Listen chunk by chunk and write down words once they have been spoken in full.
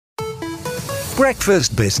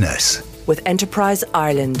Breakfast Business with Enterprise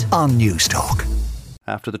Ireland on Newstalk.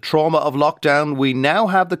 After the trauma of lockdown, we now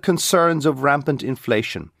have the concerns of rampant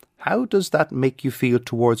inflation. How does that make you feel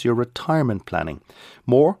towards your retirement planning?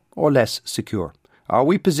 More or less secure? Are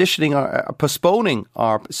we postponing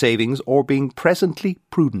our savings or being presently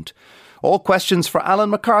prudent? All questions for Alan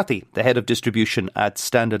McCarthy, the head of distribution at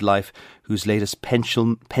Standard Life, whose latest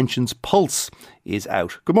pensions pulse is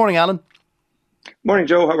out. Good morning, Alan. Morning,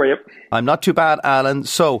 Joe. How are you? I'm not too bad, Alan.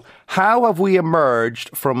 So, how have we emerged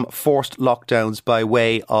from forced lockdowns by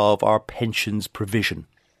way of our pensions provision?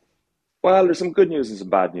 Well, there's some good news and some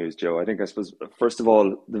bad news, Joe. I suppose, first of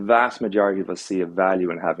all, the vast majority of us see a value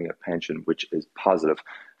in having a pension, which is positive.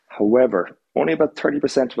 However, only about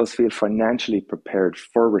 30% of us feel financially prepared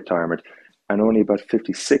for retirement, and only about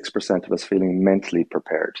 56% of us feeling mentally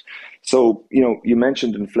prepared. So, you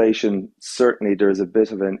mentioned inflation. Certainly, there's a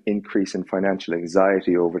bit of an increase in financial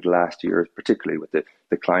anxiety over the last year, particularly with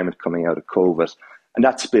the climate coming out of COVID, and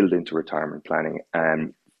that's spilled into retirement planning.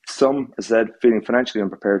 And some, as I said, feeling financially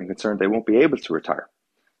unprepared and concerned they won't be able to retire.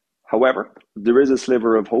 However, there is a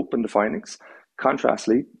sliver of hope in the findings.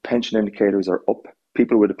 Contrastly, pension indicators are up.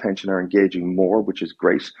 People with a pension are engaging more, which is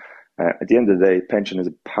great. At the end of the day, pension is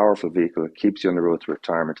a powerful vehicle. It keeps you on the road to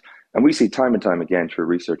retirement. And we see time and time again through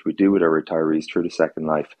research we do with our retirees through the Second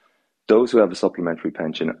Life, those who have a supplementary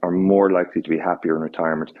pension are more likely to be happier in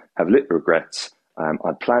retirement, have little regrets on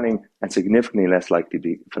planning, and significantly less likely to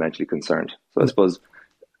be financially concerned. So I suppose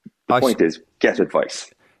the point is, get advice.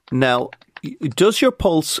 Now, does your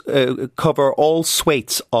pulse cover all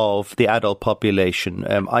swathes of the adult population?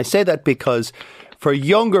 I say that because for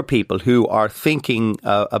younger people who are thinking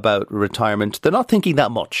about retirement, they're not thinking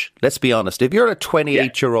that much. Let's be honest. If you're a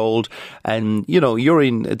 28-year-old and, you're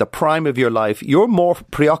in the prime of your life, you're more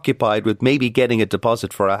preoccupied with maybe getting a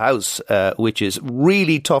deposit for a house, which is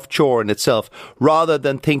really tough chore in itself, rather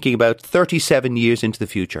than thinking about 37 years into the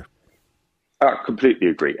future. I completely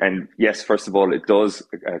agree. And yes, first of all, it does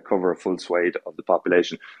cover a full swathe of the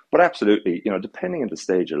population. But absolutely, depending on the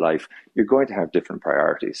stage of life, you're going to have different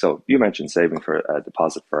priorities. So you mentioned saving for a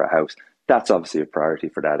deposit for a house. That's obviously a priority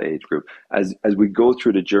for that age group. As we go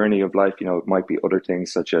through the journey of life, it might be other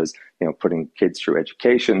things such as, putting kids through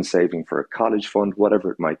education, saving for a college fund,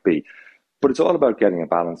 whatever it might be. But it's all about getting a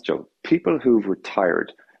balance, Joe. People who've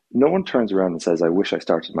retired, no one turns around and says, I wish I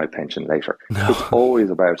started my pension later. No. It's always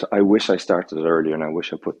about, I wish I started it earlier and I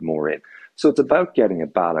wish I put more in. So it's about getting a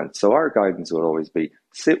balance. So our guidance will always be,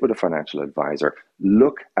 sit with a financial advisor,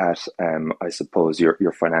 look at, I suppose,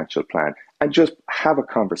 your financial plan, and just have a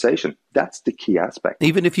conversation. That's the key aspect.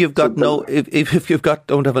 Even if you've got if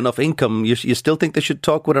don't have enough income, you still think they should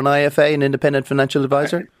talk with an IFA, an independent financial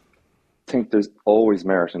advisor? I think there's always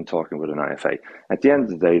merit in talking with an IFA. At the end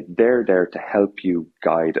of the day, they're there to help you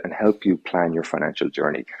guide and help you plan your financial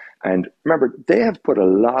journey. And remember, they have put a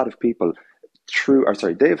lot of people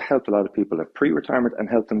they've helped a lot of people at pre-retirement and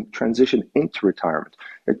helped them transition into retirement,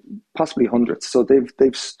 possibly hundreds. So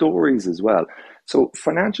they've stories as well. So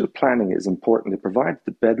financial planning is important. It provides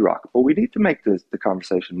the bedrock, but we need to make the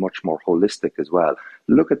conversation much more holistic as well.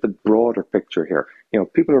 Look at the broader picture here.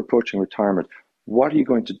 People are approaching retirement. What are you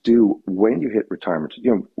going to do when you hit retirement?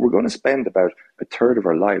 We're going to spend about a third of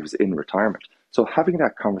our lives in retirement. So having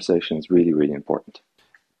that conversation is really, really important.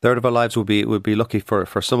 Third of our lives would be lucky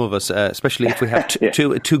for some of us, especially if we have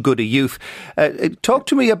too good a youth. Talk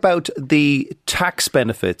to me about the tax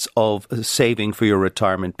benefits of saving for your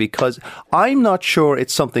retirement, because I'm not sure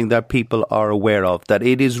it's something that people are aware of, that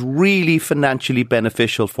it is really financially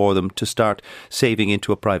beneficial for them to start saving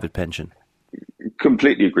into a private pension.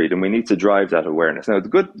 Completely agreed, and we need to drive that awareness. Now, the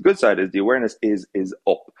good side is the awareness is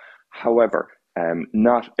up. However,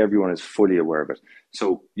 not everyone is fully aware of it.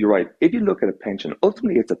 So you're right. If you look at a pension,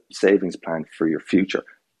 ultimately it's a savings plan for your future,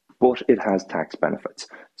 but it has tax benefits.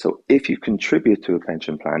 So if you contribute to a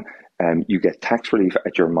pension plan, you get tax relief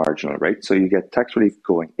at your marginal rate. So you get tax relief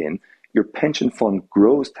going in. Your pension fund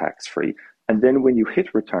grows tax-free. And then when you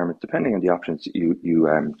hit retirement, depending on the options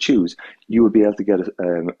you choose, you will be able to get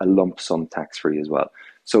a lump sum tax-free as well.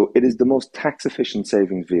 So it is the most tax-efficient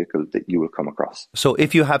savings vehicle that you will come across. So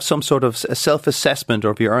if you have some sort of a self-assessment,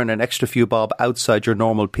 or if you earn an extra few bob outside your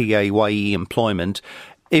normal PAYE employment,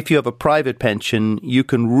 if you have a private pension, you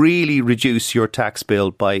can really reduce your tax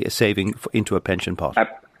bill by saving into a pension pot.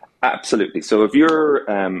 Absolutely. So if you're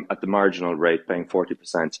at the marginal rate paying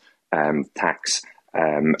 40% tax,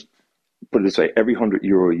 put it this way, every €100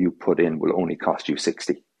 you put in will only cost you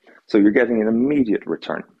 60. So you're getting an immediate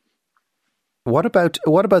return. What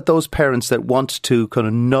about those parents that want to kind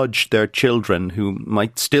of nudge their children who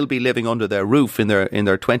might still be living under their roof in their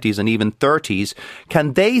 20s and even 30s?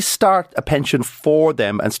 Can they start a pension for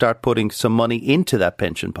them and start putting some money into that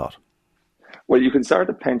pension pot? Well, you can start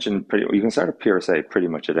a PRSA pretty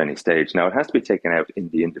much at any stage. Now, it has to be taken out in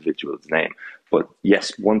the individual's name. But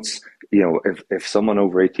yes, once, if someone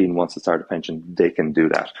over 18 wants to start a pension, they can do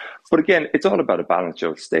that. But again, it's all about a balance,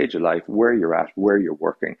 Joe, stage of life, where you're at, where you're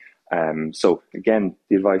working. So again,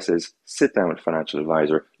 the advice is sit down with a financial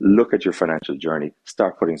advisor, look at your financial journey,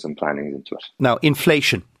 start putting some planning into it. Now,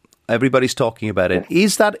 inflation. Everybody's talking about it.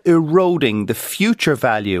 Is that eroding the future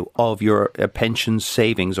value of your pension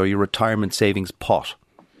savings or your retirement savings pot?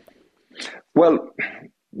 Well,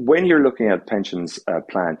 when you're looking at pensions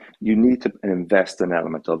plan, you need to invest an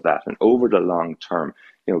element of that. And over the long term,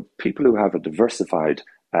 people who have a diversified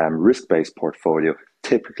risk-based portfolio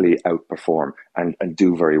typically outperform and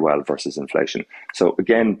do very well versus inflation. So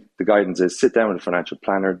again, the guidance is sit down with a financial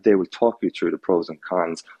planner. They will talk you through the pros and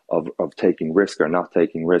cons of taking risk or not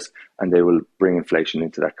taking risk, and they will bring inflation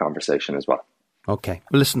into that conversation as well. Okay.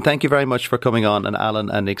 Well, listen, thank you very much for coming on, and Alan,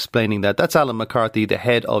 and explaining that. That's Alan McCarthy, the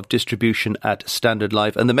head of distribution at Standard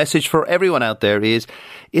Life. And the message for everyone out there is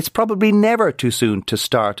it's probably never too soon to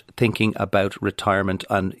start thinking about retirement.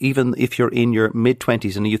 And even if you're in your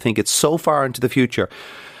mid-20s and you think it's so far into the future,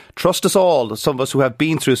 trust us all, some of us who have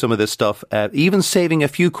been through some of this stuff, even saving a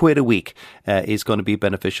few quid a week is going to be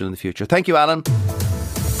beneficial in the future. Thank you, Alan.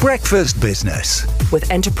 Breakfast Business with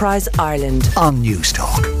Enterprise Ireland on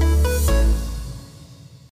Newstalk.